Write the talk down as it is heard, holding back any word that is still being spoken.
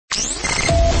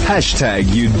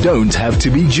You don't have to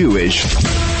be Jewish.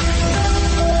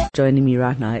 Joining me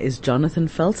right now is Jonathan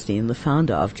Feldstein, the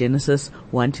founder of Genesis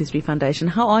 123 Foundation.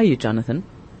 How are you, Jonathan?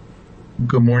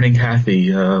 Good morning,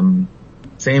 Kathy.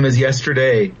 Same as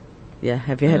yesterday. Yeah.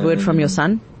 Have you had word from your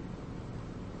son?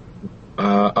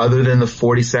 Other than the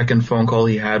 40-second phone call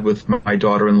he had with my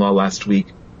daughter-in-law last week,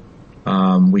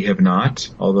 we have not,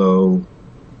 although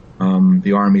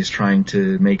the Army is trying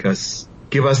to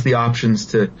give us the options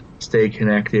to stay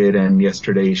connected, and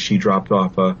yesterday she dropped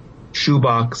off a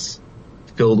shoebox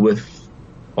filled with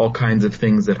all kinds of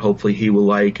things that hopefully he will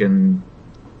like, and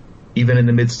even in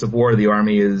the midst of war, the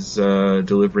Army is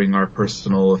delivering our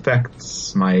personal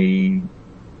effects, my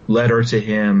letter to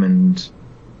him, and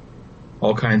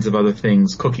all kinds of other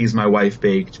things, cookies my wife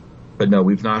baked. But no,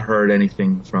 we've not heard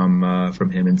anything from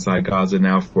him inside Gaza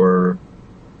now for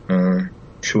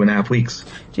 2.5 weeks.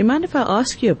 Do you mind if I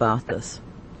ask you about this?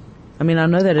 I mean, I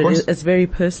know that it's very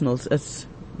personal.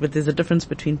 But there's a difference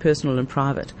between personal and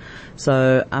private.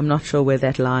 So I'm not sure where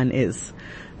that line is.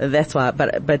 That's why,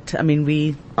 but I mean,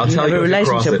 we have a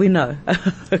relationship, we know.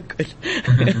 Good.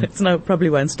 It's probably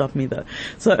won't stop me though.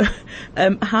 So,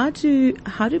 how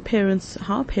are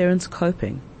parents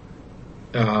coping?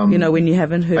 When you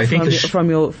haven't heard from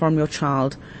your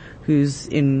child who's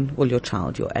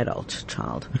your adult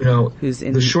child. Who's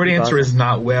in the short answer is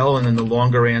not well, and then the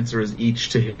longer answer is each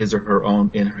to his or her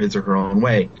own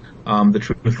way. The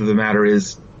truth of the matter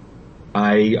is,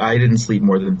 I didn't sleep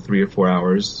more than 3 or 4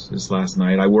 hours this last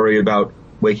night. I worry about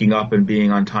waking up and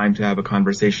being on time to have a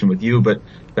conversation with you, but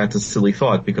that's a silly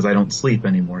thought because I don't sleep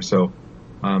anymore. So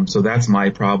that's my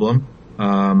problem.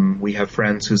 We have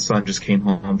friends whose son just came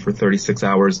home for 36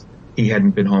 hours. He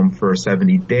hadn't been home for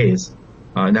 70 days.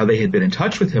 Now they had been in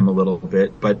touch with him a little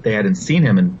bit, but they hadn't seen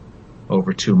him in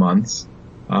over 2 months.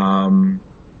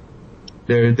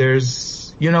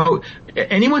 There's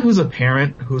anyone who's a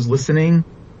parent who's listening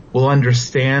will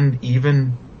understand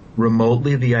even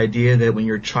remotely the idea that when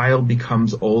your child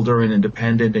becomes older and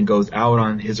independent and goes out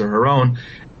on his or her own,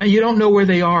 and you don't know where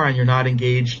they are and you're not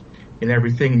engaged in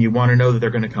everything and you want to know that they're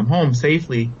going to come home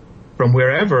safely from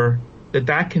wherever,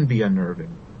 that can be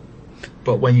unnerving.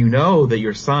 But when you know that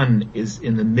your son is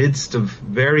in the midst of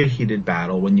very heated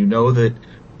battle, when you know that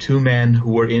 2 men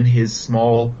who were in his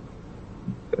small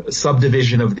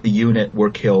subdivision of the unit were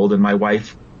killed, and my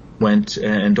wife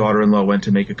and daughter-in-law went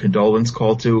to make a condolence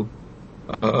call to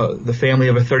the family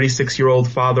of a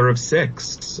 36-year-old father of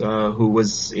 6 who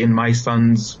was in my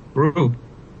son's group.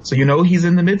 So he's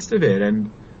in the midst of it.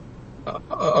 And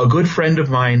a good friend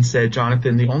of mine said,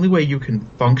 Jonathan, the only way you can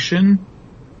function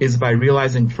is by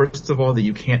realizing, first of all, that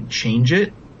you can't change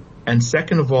it, and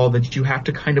second of all, that you have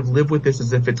to kind of live with this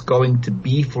as if it's going to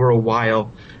be for a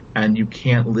while, and you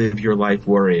can't live your life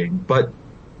worrying. But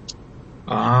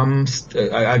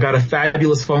I got a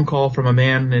fabulous phone call from a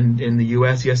man in the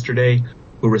U.S. yesterday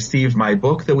who received my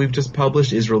book that we've just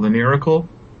published, Israel the Miracle,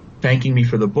 thanking me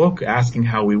for the book, asking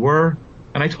how we were,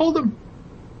 and I told him.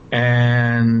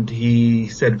 And he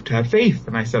said to have faith,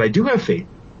 and I said, I do have faith.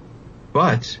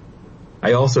 But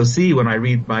I also see when I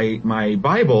read my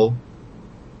Bible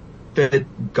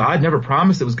that God never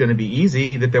promised it was going to be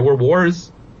easy, that there were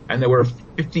wars, and there were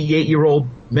 58-year-old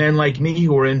men like me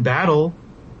who were in battle,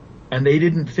 and they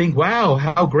didn't think, wow,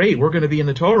 how great, we're going to be in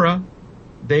the Torah.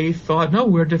 They thought, no,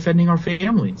 we're defending our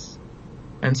families.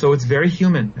 And so it's very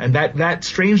human, and that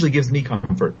strangely gives me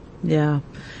comfort. Yeah.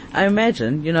 I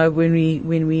imagine,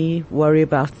 when we worry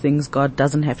about things, God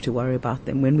doesn't have to worry about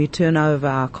them. When we turn over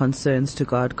our concerns to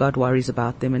God, God worries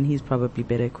about them, and He's probably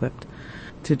better equipped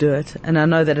to do it. And I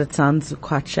know that it sounds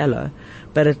quite shallow,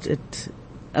 but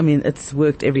it's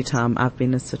worked every time I've been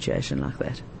in a situation like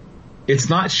that. It's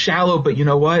not shallow, but you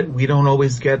know what? We don't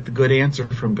always get the good answer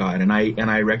from God, and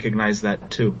I recognize that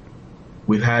too.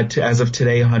 We've had, as of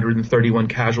today, 131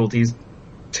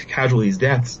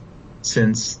 deaths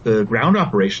since the ground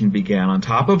operation began, on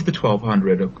top of the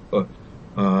 1,200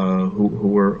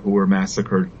 who were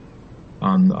massacred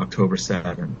on October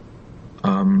 7th,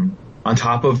 on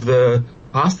top of the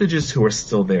hostages who are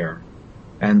still there,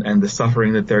 and the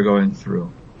suffering that they're going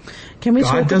through. Can we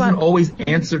God doesn't always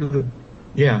answer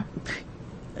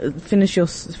Finish your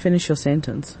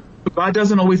sentence. God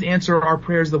doesn't always answer our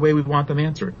prayers the way we want them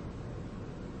answered.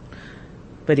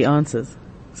 But He answers.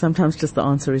 Sometimes just the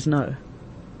answer is no.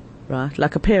 Right?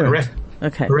 Like a parent. Correct.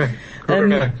 Okay. Correct.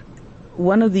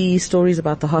 One of the stories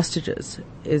about the hostages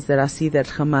is that I see that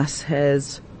Hamas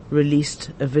has released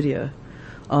a video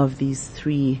of these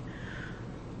 3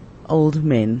 old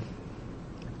men.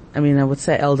 I mean, I would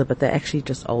say elder, but they're actually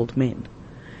just old men.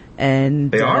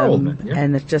 And they are old men, yeah.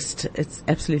 And it's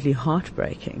absolutely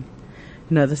heartbreaking.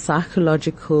 the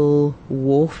psychological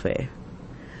warfare.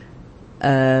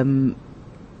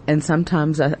 And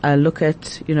sometimes I look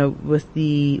at, with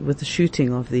the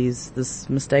shooting of this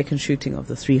mistaken shooting of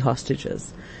the 3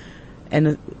 hostages,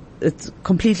 and it's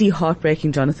completely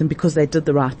heartbreaking, Jonathan, because they did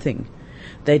the right thing.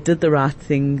 They did the right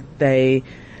thing. They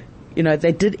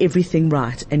did everything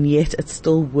right, and yet it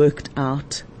still worked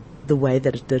out the way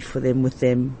that it did for them, with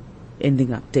them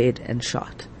ending up dead and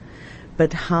shot.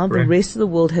 But how the rest of the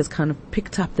world has kind of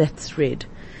picked up that thread,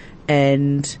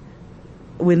 and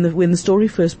when the story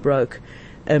first broke,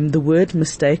 the word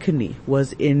mistakenly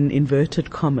was in inverted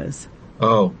commas.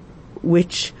 Oh.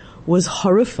 Which was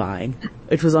horrifying.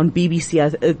 It was on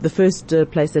BBC. The first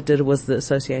place that did it was the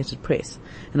Associated Press.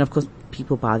 And of course,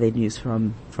 people buy their news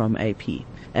from AP.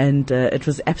 And it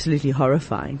was absolutely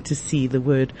horrifying to see the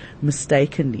word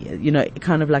mistakenly,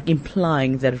 kind of like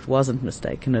implying that it wasn't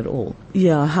mistaken at all.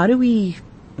 Yeah, how do we...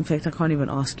 In fact, I can't even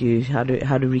ask you how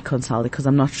to reconcile it, because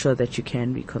I'm not sure that you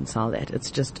can reconcile that. It's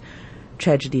just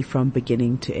tragedy from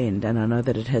beginning to end, and I know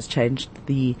that it has changed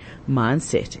the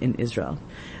mindset in Israel.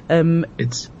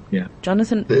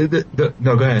 Jonathan,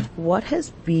 no, go ahead. What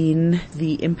has been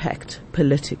the impact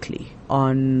politically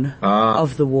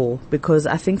of the war? Because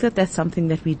I think that that's something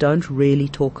that we don't really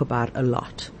talk about a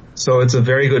lot. So it's a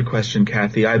very good question,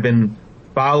 Kathy. I've been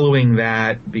following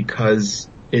that because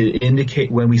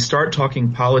it when we start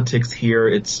talking politics here,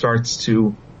 it starts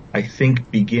to, I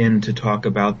think, begin to talk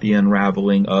about the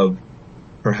unraveling of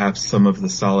perhaps some of the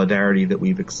solidarity that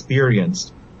we've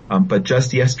experienced. But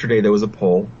just yesterday there was a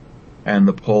poll, and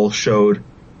the poll showed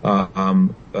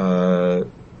some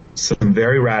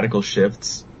very radical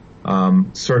shifts.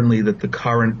 Certainly that the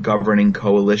current governing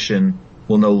coalition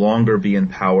will no longer be in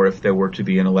power if there were to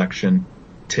be an election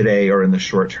today or in the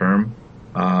short term.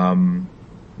 But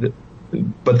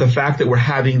the fact that we're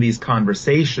having these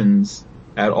conversations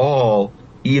at all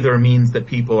either means that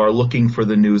people are looking for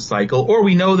the news cycle, or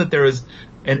we know that there is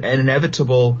an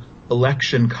inevitable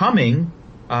election coming.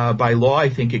 By law, I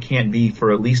think it can't be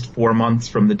for at least 4 months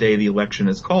from the day the election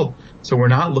is called. So we're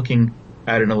not looking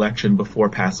at an election before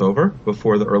Passover,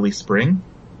 before the early spring,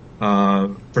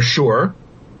 for sure,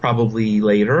 probably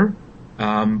later.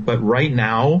 But right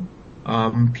now,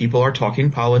 people are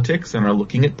talking politics and are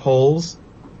looking at polls,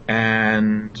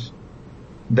 and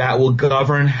that will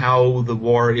govern how the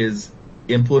war is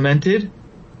implemented,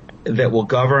 that will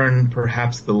govern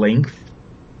perhaps the length,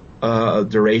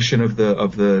 duration of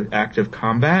the active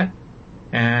combat,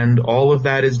 and all of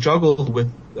that is juggled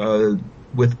with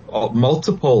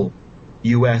multiple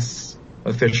U.S.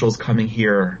 officials coming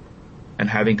here and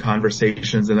having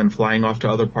conversations and then flying off to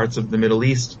other parts of the Middle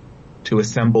East to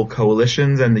assemble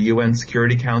coalitions, and the UN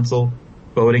Security Council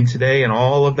voting today, and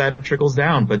all of that trickles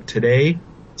down. But today,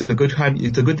 it's a good time.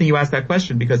 It's a good thing you asked that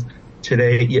question, because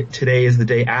today is the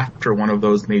day after one of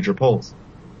those major polls.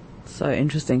 So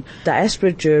interesting.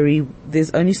 Diaspora jury,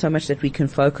 there's only so much that we can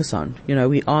focus on.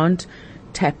 We aren't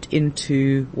tapped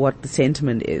into what the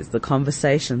sentiment is, the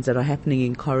conversations that are happening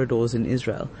in corridors in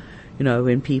Israel.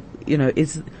 When people,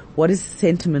 what is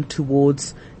sentiment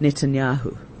towards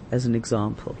Netanyahu, as an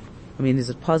example? I mean, is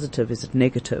it positive? Is it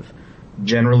negative?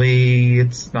 Generally,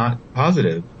 it's not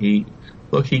positive. We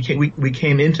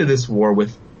came into this war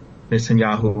with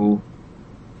Netanyahu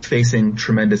facing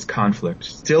tremendous conflict,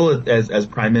 still as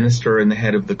prime minister and the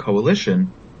head of the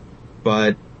coalition,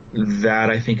 but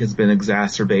that I think has been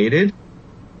exacerbated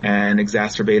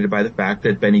by the fact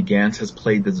that Benny Gantz has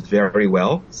played this very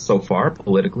well so far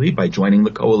politically by joining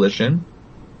the coalition,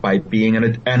 by being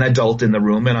an adult in the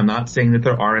room, and I'm not saying that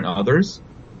there aren't others,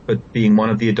 but being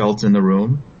one of the adults in the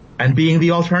room and being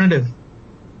the alternative.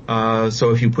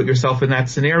 So if you put yourself in that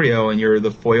scenario and you're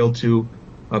the foil to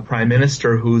a prime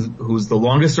minister who's the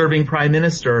longest serving prime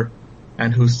minister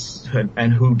and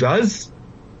who does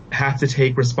have to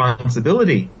take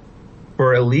responsibility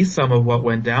for at least some of what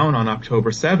went down on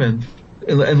October 7th,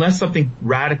 unless something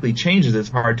radically changes, it's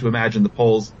hard to imagine the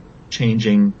polls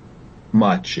changing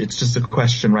much. It's just a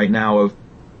question right now of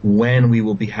when we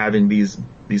will be having these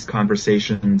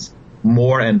conversations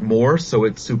more and more, so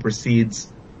it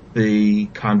supersedes the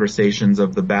conversations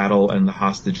of the battle and the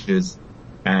hostages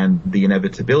and the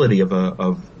inevitability of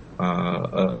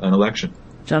an election.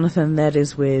 Jonathan, that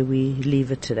is where we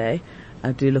leave it today.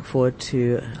 I do look forward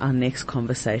to our next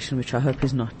conversation, which I hope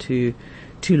is not too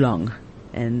long.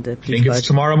 And please, I think it's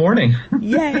tomorrow morning.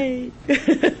 Yay!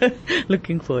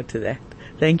 Looking forward to that.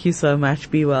 Thank you so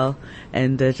much. Be well,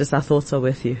 and just our thoughts are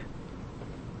with you.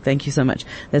 Thank you so much.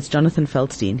 That's Jonathan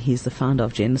Feldstein. He's the founder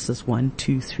of Genesis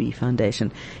 123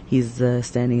 Foundation. He's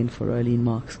standing in for Arlene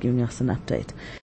Marks, giving us an update.